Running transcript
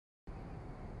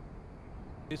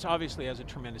It obviously has a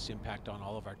tremendous impact on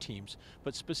all of our teams,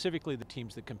 but specifically the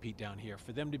teams that compete down here.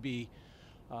 For them to be,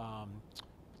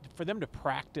 for them to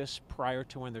practice prior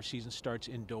to when their season starts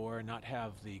indoor and not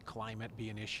have the climate be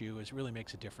an issue really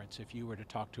makes a difference. If you were to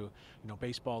talk to,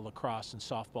 baseball, lacrosse, and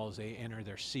softball as they enter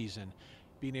their season,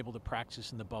 being able to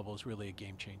practice in the bubble is really a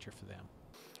game changer for them.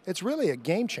 It's really a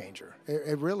game changer.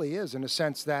 It really is, in a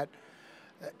sense that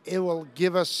it will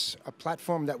give us a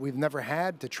platform that we've never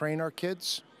had to train our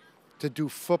kids, to do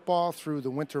football through the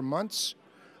winter months.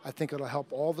 I think it'll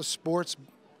help all the sports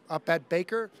up at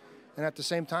Baker, and at the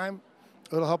same time,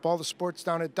 it'll help all the sports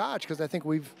down at Dodge, because I think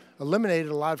we've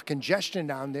eliminated a lot of congestion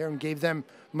down there and gave them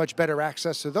much better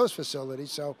access to those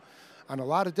facilities. So on a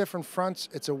lot of different fronts,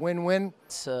 it's a win-win.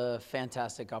 It's a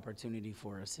fantastic opportunity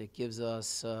for us. It gives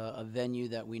us a venue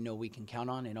that we know we can count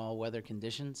on in all weather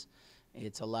conditions.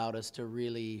 It's allowed us to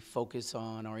really focus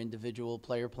on our individual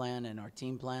player plan and our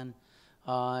team plan.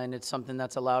 And it's something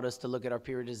that's allowed us to look at our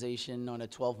periodization on a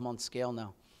 12-month scale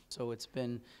now. So it's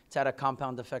had a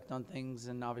compound effect on things,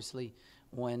 and obviously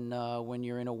when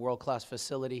you're in a world-class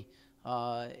facility,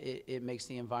 it makes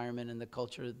the environment and the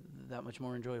culture that much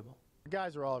more enjoyable. The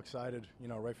guys are all excited,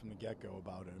 right from the get-go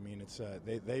about it. I mean, it's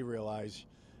they realize,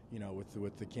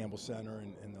 with the Campbell Center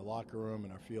and the locker room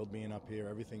and our field being up here,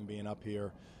 everything being up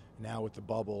here. Now with the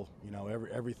bubble,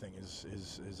 everything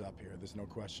is up here. There's no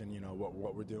question,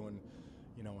 what we're doing,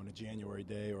 on a January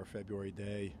day or February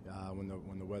day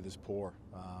when the weather's poor.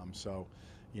 So,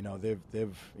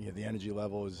 the energy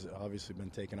level has obviously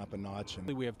been taken up a notch.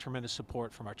 And we have tremendous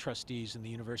support from our trustees and the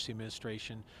university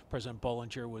administration. President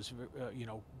Bollinger was,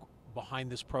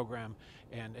 behind this program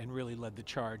and really led the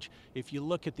charge. If you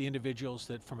look at the individuals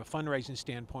that, from a fundraising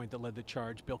standpoint, that led the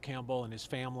charge, Bill Campbell and his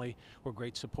family were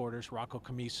great supporters, Rocco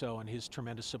Camiso and his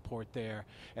tremendous support there,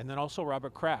 and then also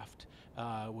Robert Kraft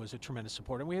was a tremendous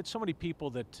supporter. And we had so many people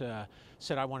that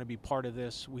said, I want to be part of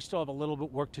this. We still have a little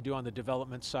bit work to do on the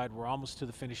development side. We're almost to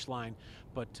the finish line,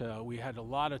 but we had a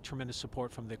lot of tremendous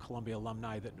support from the Columbia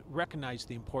alumni that recognized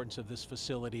the importance of this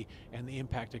facility and the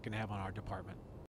impact it can have on our department.